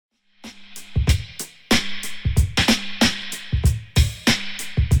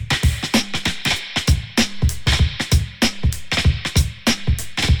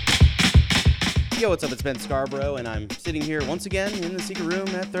what's up? It's Ben Scarborough, and I'm sitting here once again in the secret room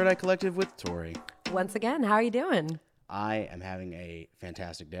at Third Eye Collective with Tori. Once again, how are you doing? I am having a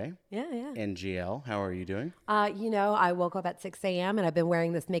fantastic day. Yeah. NGL, how are you doing? I woke up at 6 a.m. and I've been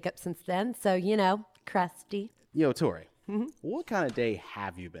wearing this makeup since then. So, crusty. Yo, Tori, what kind of day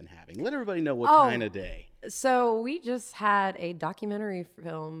have you been having? Let everybody know what kind of day. So we just had a documentary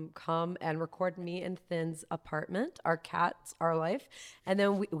film come and record me in Finn's apartment, our cats, our life. And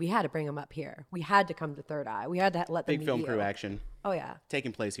then we had to bring them up here. We had to come to Third Eye. We had to let them Big film crew action. Oh, yeah.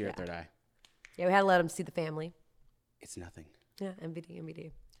 Taking place here at Third Eye. Yeah, we had to let them see the family. It's nothing. Yeah,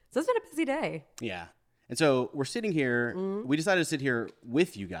 MVD. So it's been a busy day. Yeah. And so we're sitting here. We decided to sit here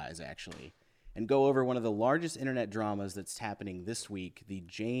with you guys, actually, and go over one of the largest internet dramas that's happening this week, the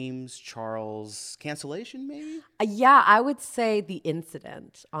James Charles cancellation, maybe? Yeah, I would say the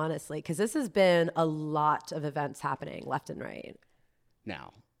incident, honestly, because this has been a lot of events happening left and right.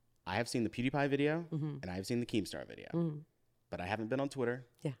 Now, I have seen the PewDiePie video, and I have seen the Keemstar video, but I haven't been on Twitter,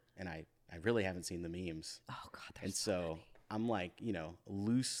 and I really haven't seen the memes. Oh, God, and so I'm like,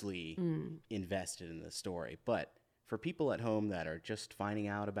 loosely invested in the story, but for people at home that are just finding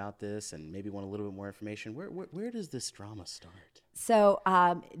out about this and maybe want a little bit more information, where does this drama start? So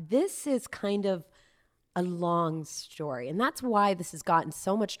this is kind of a long story, and that's why this has gotten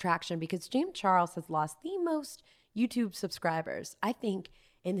so much traction, because James Charles has lost the most YouTube subscribers, I think,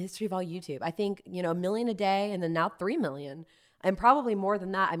 in the history of all YouTube. I think, 1 million a day and then now 3 million and probably more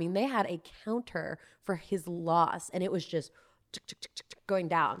than that. I mean, they had a counter for his loss, and it was just going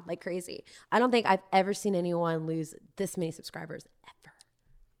down like crazy. I don't think I've ever seen anyone lose this many subscribers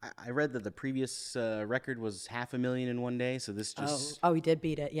ever. I read that the previous record was 500,000 in one day, so this just oh, he did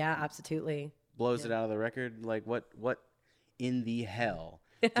beat it. Yeah, absolutely. Blows it out of the record. Like, what in the hell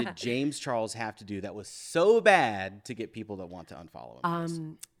did James Charles have to do that was so bad to get people that want to unfollow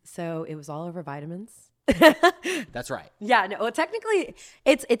him? So it was all over vitamins. That's right. Yeah, no, well, technically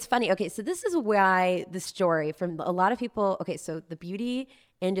it's funny. Okay, so this is why the story from a lot of people, so the beauty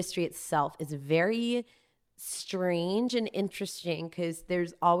industry itself is very strange and interesting because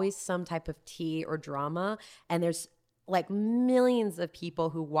there's always some type of tea or drama, and there's like millions of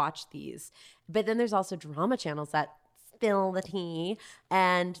people who watch these. But then there's also drama channels that spill the tea,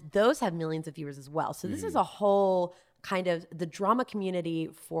 and those have millions of viewers as well. So this is a whole kind of the drama community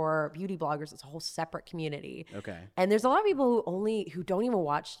for beauty bloggers is a whole separate community. Okay. And there's a lot of people who don't even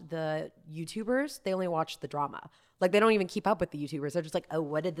watch the YouTubers. They only watch the drama. Like, they don't even keep up with the YouTubers. They're just like, oh,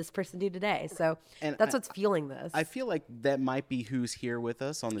 what did this person do today? So that's what's fueling this. I feel like that might be who's here with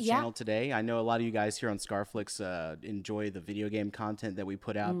us on the channel today. I know a lot of you guys here on Scarflix enjoy the video game content that we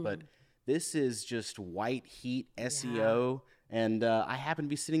put out, but this is just white heat SEO. And I happen to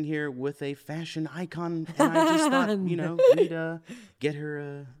be sitting here with a fashion icon, and I just thought, we'd get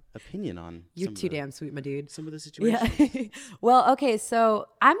her opinion on. You're too damn sweet, my dude. Some of the situations. Yeah. Well, okay, so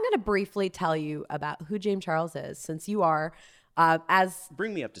I'm going to briefly tell you about who James Charles is, since you are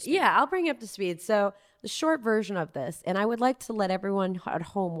Bring me up to speed. Yeah, I'll bring you up to speed. So the short version of this, and I would like to let everyone at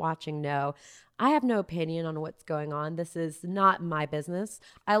home watching know, I have no opinion on what's going on. This is not my business.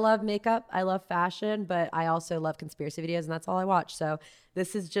 I love makeup. I love fashion, but I also love conspiracy videos, and that's all I watch. So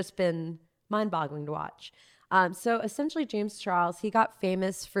this has just been mind-boggling to watch. So essentially, James Charles, he got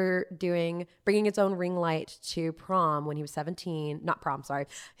famous for bringing his own ring light to prom when he was 17. Not prom, sorry.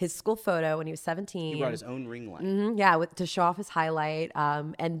 His school photo when he was 17. He brought his own ring light. Yeah, to show off his highlight.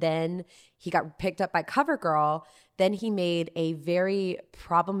 And then he got picked up by CoverGirl. Then he made a very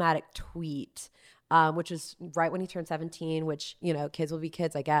problematic tweet, which was right when he turned 17, which, kids will be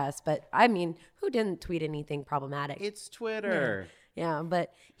kids, I guess. But, I mean, who didn't tweet anything problematic? It's Twitter. Yeah,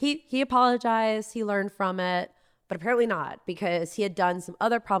 but he apologized. He learned from it, but apparently not, because he had done some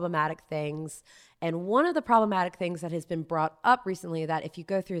other problematic things. And one of the problematic things that has been brought up recently, that if you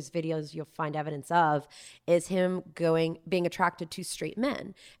go through his videos, you'll find evidence of, is him being attracted to straight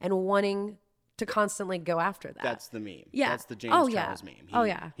men and wanting to constantly go after that. That's the meme. Yeah. That's the James Charles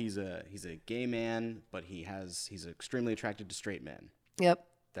meme. He's a gay man, but he's extremely attracted to straight men. Yep.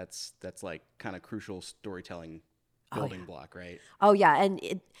 That's like kind of crucial storytelling building block, right? Oh, yeah.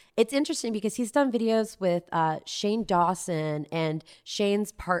 And it's interesting because he's done videos with Shane Dawson and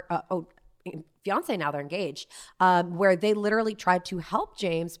Shane's fiance, now they're engaged, where they literally tried to help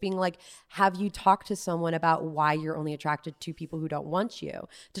James, being like, have you talked to someone about why you're only attracted to people who don't want you,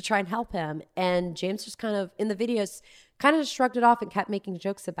 to try and help him. And James just kind of, in the videos, kind of just shrugged it off and kept making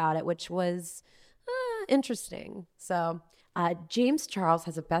jokes about it, which was interesting. So James Charles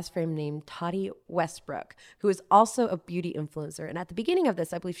has a best friend named Toddy Westbrook, who is also a beauty influencer. And at the beginning of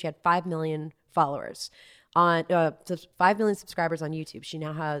this, I believe she had 5 million followers. on 5 million subscribers on YouTube. She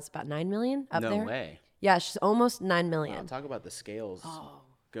now has about 9 million up there. No way. Yeah, she's almost 9 million. Wow, talk about the scales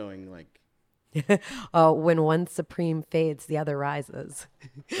going like. Oh, when one supreme fades, the other rises.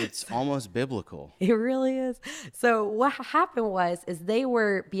 It's almost biblical. It really is. So what happened is they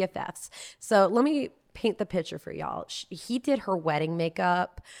were BFFs. So let me paint the picture for y'all. He did her wedding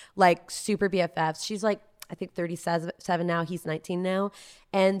makeup, like super BFFs. She's like, I think 37 now. He's 19 now.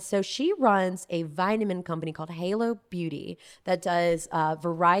 And so she runs a vitamin company called Halo Beauty that does a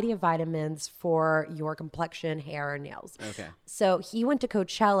variety of vitamins for your complexion, hair, and nails. Okay. So he went to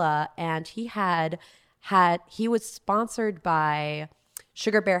Coachella and he was sponsored by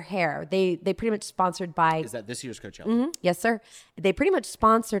Sugar Bear Hair. They pretty much sponsored by. Is that this year's Coachella? Mm-hmm. Yes, sir. They pretty much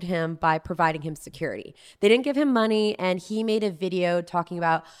sponsored him by providing him security. They didn't give him money, and he made a video talking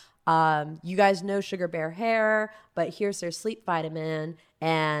about, you guys know Sugar Bear Hair, but here's their sleep vitamin,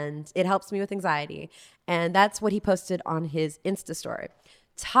 and it helps me with anxiety. And that's what he posted on his Insta story.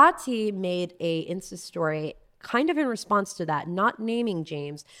 Tati made a Insta story kind of in response to that, not naming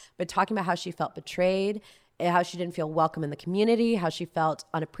James, but talking about how she felt betrayed, how she didn't feel welcome in the community, how she felt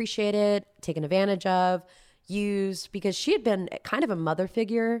unappreciated, taken advantage of, used, because she had been kind of a mother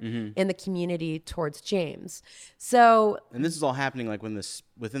figure in the community towards James. So, and this is all happening like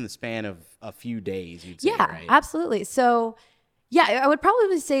within the span of a few days, you'd say, yeah, right? absolutely. So, yeah, I would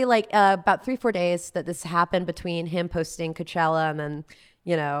probably say like about 3-4 days that this happened between him posting Coachella and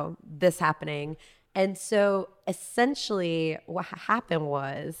then, this happening. And so essentially what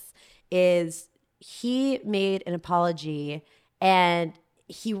happened is he made an apology and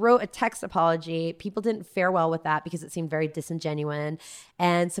he wrote a text apology. People didn't fare well with that because it seemed very disingenuous.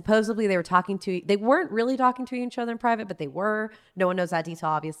 And supposedly they weren't really talking to each other in private, but they were. No one knows that detail,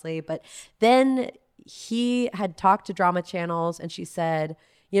 obviously. But then he had talked to drama channels and she said,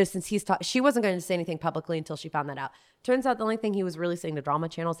 since she wasn't going to say anything publicly until she found that out. Turns out the only thing he was really saying to drama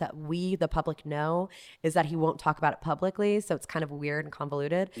channels that we, the public, know is that he won't talk about it publicly. So it's kind of weird and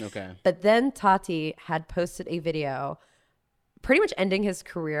convoluted. Okay. But then Tati had posted a video pretty much ending his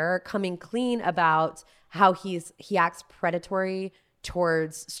career, coming clean about how he acts predatory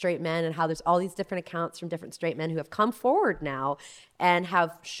towards straight men and how there's all these different accounts from different straight men who have come forward now and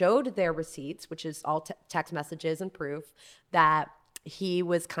have showed their receipts, which is all text messages and proof that he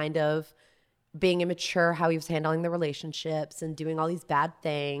was kind of being immature, how he was handling the relationships and doing all these bad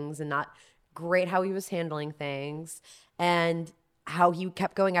things and not great how he was handling things, and how he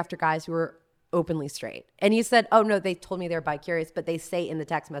kept going after guys who were openly straight. And he said, oh no, they told me they're bi-curious, but they say in the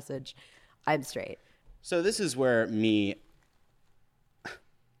text message, I'm straight. So this is where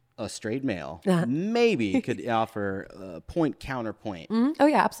a straight male, maybe could offer a point counterpoint. Mm-hmm. Oh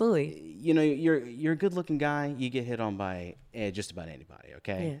yeah, absolutely. You're a good looking guy. You get hit on by just about anybody.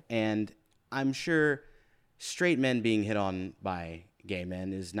 Okay. Yeah. And I'm sure straight men being hit on by gay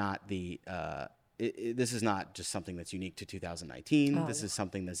men is not this is not just something that's unique to 2019. This is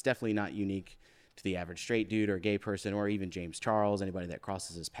something that's definitely not unique to the average straight dude or gay person or even James Charles, anybody that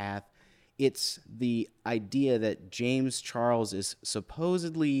crosses his path. It's the idea that James Charles is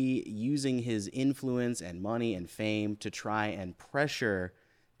supposedly using his influence and money and fame to try and pressure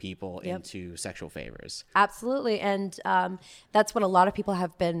people into sexual favors. Absolutely. And that's what a lot of people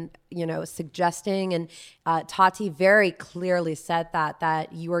have been, suggesting. And Tati very clearly said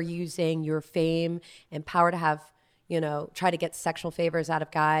that you are using your fame and power to have, try to get sexual favors out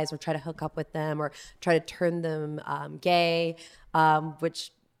of guys or try to hook up with them or try to turn them gay,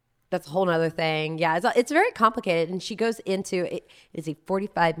 which that's a whole nother thing. Yeah, it's very complicated. And she goes into it is a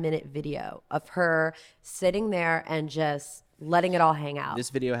 45-minute video of her sitting there and just letting it all hang out.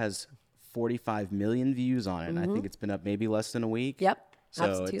 This video has 45 million views on it. Mm-hmm. I think it's been up maybe less than a week. Yep, so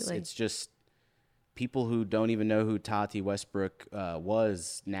absolutely. It's just people who don't even know who Tati Westbrook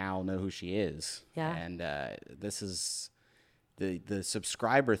was now know who she is. Yeah. And this is the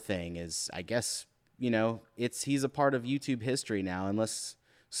subscriber thing is, I guess, he's a part of YouTube history now, unless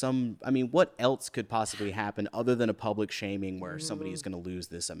what else could possibly happen other than a public shaming where somebody is going to lose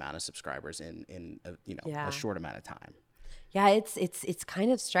this amount of subscribers in a short amount of time? Yeah, it's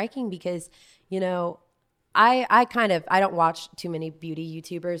kind of striking because, I don't watch too many beauty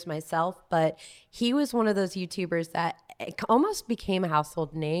YouTubers myself, but he was one of those YouTubers that almost became a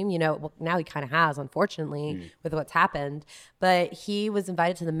household name. Now he kind of has, unfortunately, with what's happened. But he was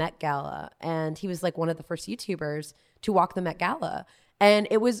invited to the Met Gala, and he was like one of the first YouTubers to walk the Met Gala. And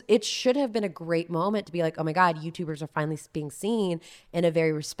it should have been a great moment to be like, oh my God, YouTubers are finally being seen in a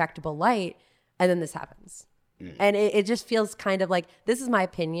very respectable light. And then this happens. And it just feels kind of like, this is my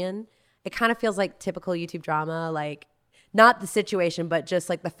opinion. It kind of feels like typical YouTube drama. Like not the situation, but just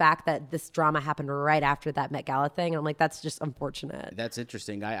like the fact that this drama happened right after that Met Gala thing. I'm like, that's just unfortunate. That's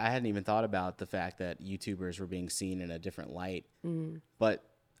interesting. I hadn't even thought about the fact that YouTubers were being seen in a different light. But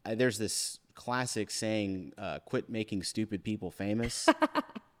there's this classic saying, quit making stupid people famous.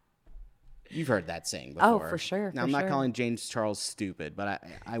 You've heard that saying before. Oh, for sure. Now, I'm not calling James Charles stupid, but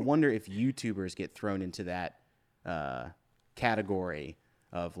I wonder if YouTubers get thrown into that category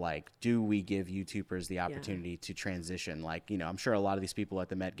of like, do we give YouTubers the opportunity to transition? Like, I'm sure a lot of these people at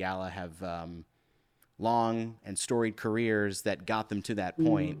the Met Gala have long and storied careers that got them to that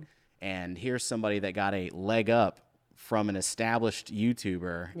point. And here's somebody that got a leg up from an established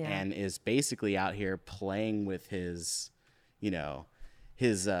YouTuber and is basically out here playing with his,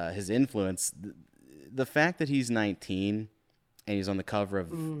 his influence. The fact that he's 19 and he's on the cover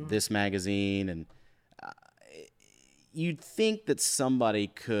of this magazine, and you'd think that somebody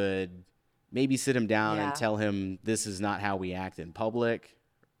could maybe sit him down and tell him this is not how we act in public,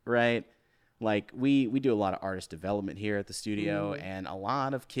 right? Like we do a lot of artist development here at the studio, and a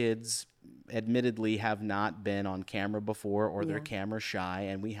lot of kids admittedly have not been on camera before, or they're camera shy,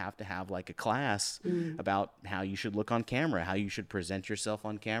 and we have to have like a class about how you should look on camera, how you should present yourself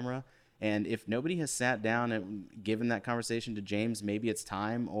on camera. And if nobody has sat down and given that conversation to James, maybe it's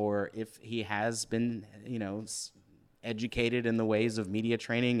time. Or if he has been, educated in the ways of media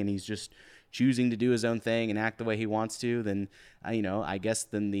training and he's just choosing to do his own thing and act the way he wants to, then, I guess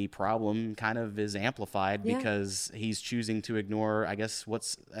then the problem kind of is amplified because he's choosing to ignore, I guess,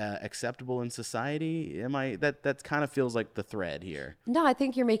 what's acceptable in society. That kind of feels like the thread here. No, I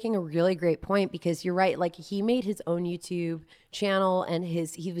think you're making a really great point, because you're right. Like, he made his own YouTube channel and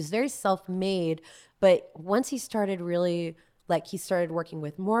he was very self-made, but once he started really, like, he started working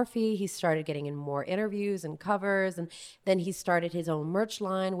with Morphe, he started getting in more interviews and covers, and then he started his own merch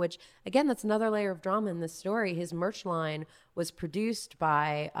line, which, again, that's another layer of drama in this story. His merch line was produced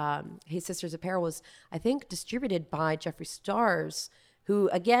by, His Sisters Apparel was, I think, distributed by Jeffree Stars, who,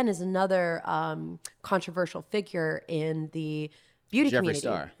 again, is another controversial figure in the beauty community.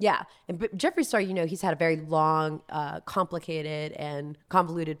 Star. Yeah. And Jeffree Star, he's had a very long, complicated and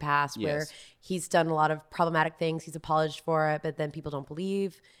convoluted past where he's done a lot of problematic things. He's apologized for it, but then people don't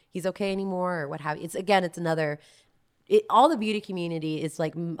believe he's okay anymore or what have you. It's again, all the beauty community is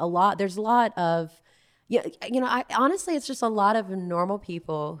like there's a lot of, I honestly, it's just a lot of normal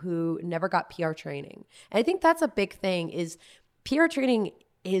people who never got PR training. And I think that's a big thing, is PR training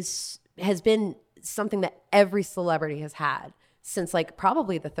has been something that every celebrity has had since like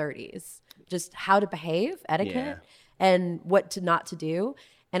probably the 30s, just how to behave, etiquette, and what not to do.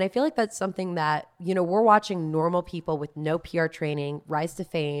 And I feel like that's something that, we're watching normal people with no PR training rise to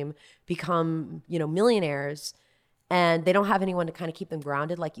fame, become, millionaires, and they don't have anyone to kind of keep them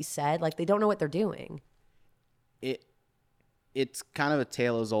grounded. Like you said, like they don't know what they're doing. It's kind of a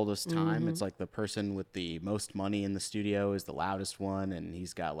tale as old as time. It's like the person with the most money in the studio is the loudest one, and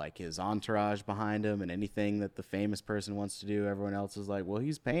he's got like his entourage behind him, and anything that the famous person wants to do, everyone else is like, well,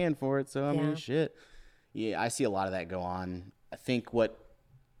 he's paying for it, so I mean, shit. Yeah, I see a lot of that go on. I think what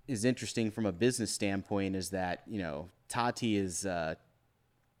is interesting from a business standpoint is that, Tati is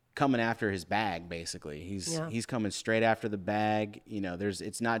coming after his bag, basically. He's coming straight after the bag.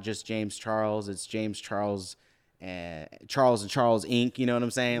 It's not just James Charles, it's James Charles and Charles Inc., you know what I'm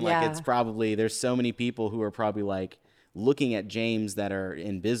saying? Like, it's probably, there's so many people who are probably like looking at James that are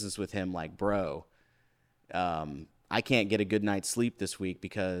in business with him like, bro, I can't get a good night's sleep this week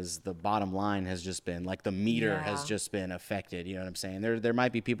because the bottom line has just been like, the meter has just been affected. You know what I'm saying? There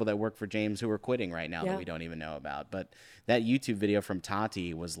might be people that work for James who are quitting right now that we don't even know about. But that YouTube video from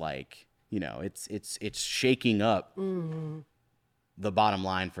Tati was like, it's shaking up the bottom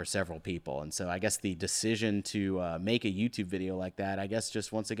line for several people. And so I guess the decision to make a YouTube video like that, I guess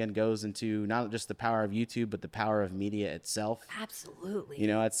just once again goes into not just the power of YouTube, but the power of media itself. Absolutely.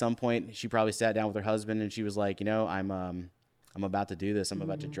 At some point she probably sat down with her husband and she was like, I'm about to do this. I'm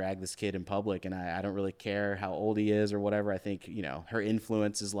about to drag this kid in public, and I don't really care how old he is or whatever. I think, her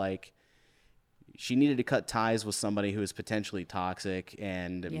influence is like, she needed to cut ties with somebody who is potentially toxic,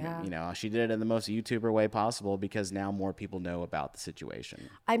 and she did it in the most YouTuber way possible because now more people know about the situation.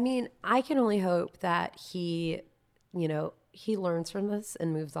 I mean, I can only hope that he learns from this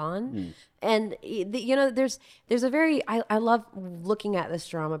and moves on. And there's a very, I love looking at this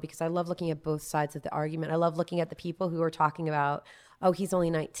drama because I love looking at both sides of the argument. I love looking at the people who are talking about, oh, he's only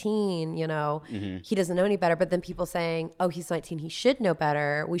 19, he doesn't know any better. But then people saying, oh, he's 19, he should know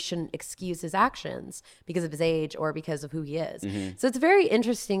better. We shouldn't excuse his actions because of his age or because of who he is. So it's very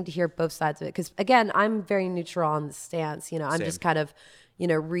interesting to hear both sides of it. Because again, I'm very neutral on the stance. I'm just kind of,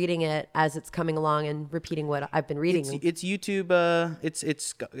 reading it as it's coming along and repeating what I've been reading. It's YouTube.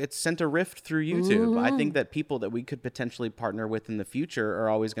 It's sent a rift through YouTube. I think that people that we could potentially partner with in the future are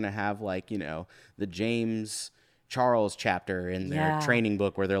always going to have like, the James Charles chapter in their training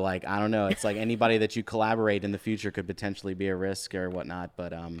book where they're like, I don't know. It's like anybody that you collaborate in the future could potentially be a risk or whatnot.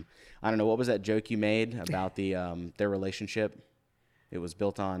 But I don't know. What was that joke you made about their relationship? It was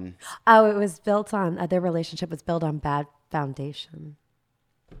built on. Oh, it was built on their relationship was built on bad foundation.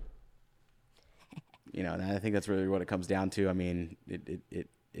 And I think that's really what it comes down to. I mean,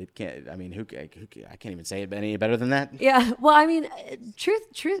 it can't. I mean, I can't even say it any better than that. Yeah. Well, I mean, truth.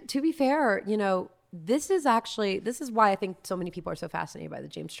 To be fair, this is why I think so many people are so fascinated by the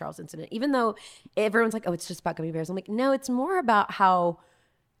James Charles incident. Even though everyone's like, "Oh, it's just about gummy bears," I'm like, no, it's more about how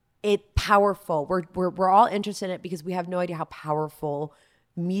it's powerful. We're all interested in it because we have no idea how powerful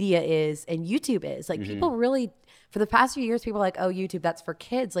media is and YouTube is. Like people really, for the past few years, people are like, "Oh, YouTube, that's for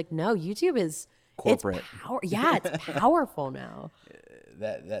kids." Like, no, YouTube is. Corporate. It's powerful now.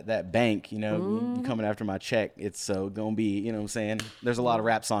 That bank, you coming after my check. It's so gonna be, what I'm saying? There's a lot of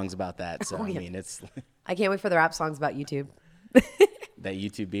rap songs about that. So I mean, it's. I can't wait for the rap songs about YouTube. That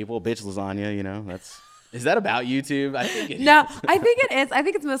YouTube beef, bitch lasagna. Is that about YouTube? I think No, I think it is. I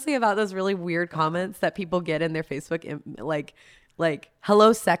think it's mostly about those really weird comments that people get in their Facebook, like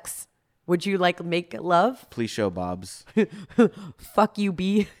 "Hello, sex. Would you like make love? Please show Bob's. Fuck you,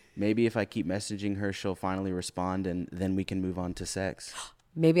 B." Maybe if I keep messaging her, she'll finally respond, and then we can move on to sex.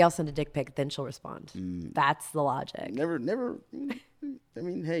 Maybe I'll send a dick pic, then she'll respond. That's the logic. Never. I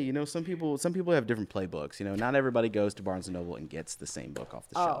mean, hey, some people have different playbooks. Not everybody goes to Barnes & Noble and gets the same book off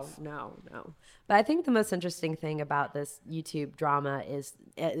the shelf. Oh, no. But I think the most interesting thing about this YouTube drama is,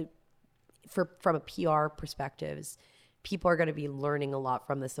 from a PR perspective, is people are going to be learning a lot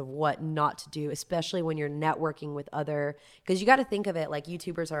from this of what not to do, especially when you're networking with because you got to think of it like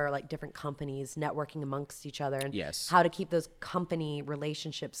YouTubers are like different companies networking amongst each other, and how to keep those company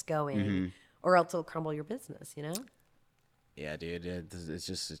relationships going or else it'll crumble your business, Yeah, dude.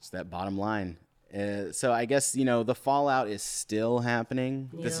 It's that bottom line. So I guess, the fallout is still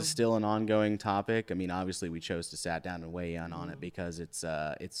happening. Yeah. This is still an ongoing topic. I mean, obviously we chose to sat down and weigh in on it because it's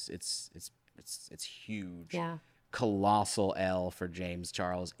huge. Yeah. Colossal L for James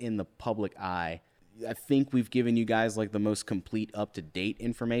Charles in the public eye. I think we've given you guys like the most complete up-to-date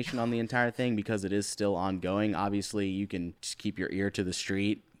information on the entire thing because it is still ongoing. Obviously, you can just keep your ear to the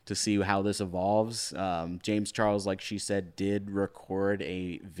street to see how this evolves. James Charles, like she said, did record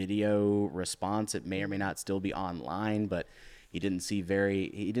a video response. It may or may not still be online, but he didn't seem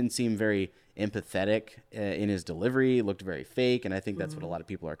very empathetic in his delivery. It looked very fake, and I think that's what a lot of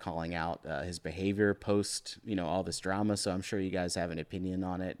people are calling out his behavior post, all this drama. So I'm sure you guys have an opinion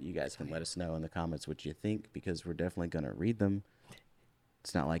on it. You guys can let us know in the comments what you think because we're definitely going to read them.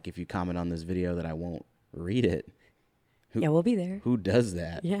 It's not like if you comment on this video that I won't read it. We'll be there. Who does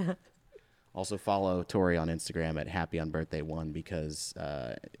that? Yeah. Also follow Tori on Instagram at happyonbirthday1 because,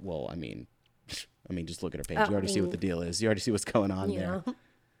 just look at her page. You already see what the deal is. You already see what's going on there.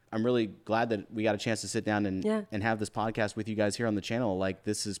 I'm really glad that we got a chance to sit down and have this podcast with you guys here on the channel. Like,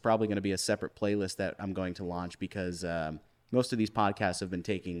 this is probably going to be a separate playlist that I'm going to launch because most of these podcasts have been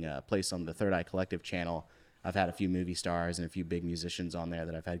taking place on the Third Eye Collective channel. I've had a few movie stars and a few big musicians on there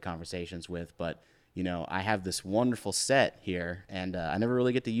that I've had conversations with, but I have this wonderful set here, and I never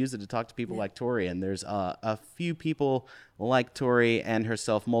really get to use it to talk to people like Tori. And there's a few people like Tori and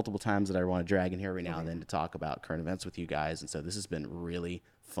herself multiple times that I want to drag in here every now and then to talk about current events with you guys. And so this has been really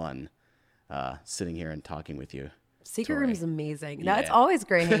fun sitting here and talking with you. Secret Room is amazing. No, it's always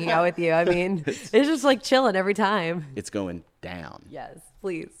great hanging out with you. I mean, it's just like chilling every time. It's going down. Yes,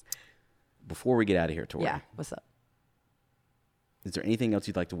 please. Before we get out of here, Tori. Yeah, what's up? Is there anything else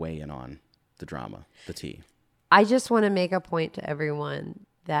you'd like to weigh in on? The drama, the tea. I just want to make a point to everyone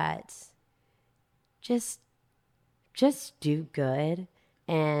that just do good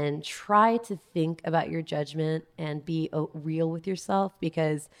and try to think about your judgment and be real with yourself,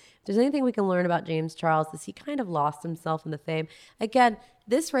 because if there's anything we can learn about James Charles is he kind of lost himself in the fame. Again,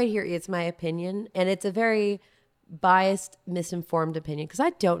 this right here is my opinion, and it's a very biased, misinformed opinion because I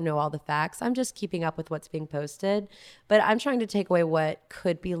don't know all the facts. I'm just keeping up with what's being posted, but I'm trying to take away what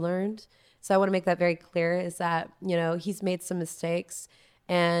could be learned. So I want to make that very clear is that, he's made some mistakes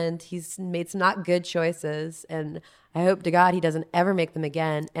and he's made some not good choices. And I hope to God he doesn't ever make them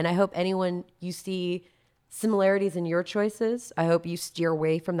again. And I hope anyone you see similarities in your choices, I hope you steer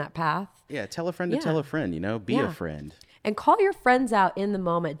away from that path. Yeah, tell a friend to tell a friend, be a friend. And call your friends out in the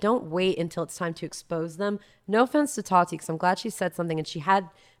moment. Don't wait until it's time to expose them. No offense to Tati, because I'm glad she said something, and she had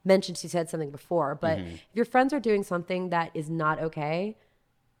mentioned she said something before. But if your friends are doing something that is not okay,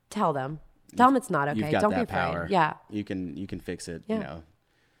 tell them. Tell them it's not okay. You've got Don't that be afraid. power. Yeah. You can fix it. Yeah. You know.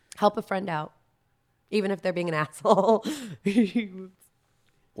 Help a friend out, even if they're being an asshole.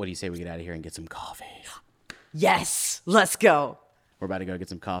 What do you say we get out of here and get some coffee? Yes, let's go. We're about to go get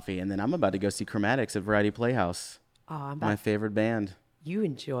some coffee, and then I'm about to go see Chromatics at Variety Playhouse. Oh, My favorite band. You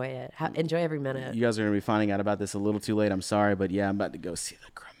enjoy it. Enjoy every minute. You guys are going to be finding out about this a little too late. I'm sorry, but yeah, I'm about to go see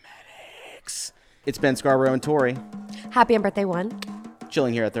the Chromatics. It's been Scarborough and Tori. Happy on birthday 1.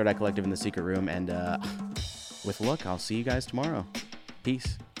 Chilling here at Third Eye Collective in the secret room, and with luck, I'll see you guys tomorrow.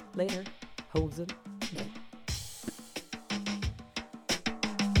 Peace. Later. Hosen.